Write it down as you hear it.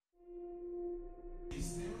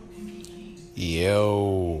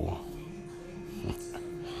Yo.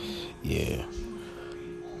 Yeah.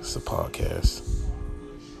 It's a podcast.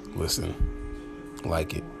 Listen.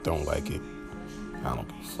 Like it. Don't like it. I don't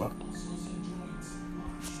give a fuck.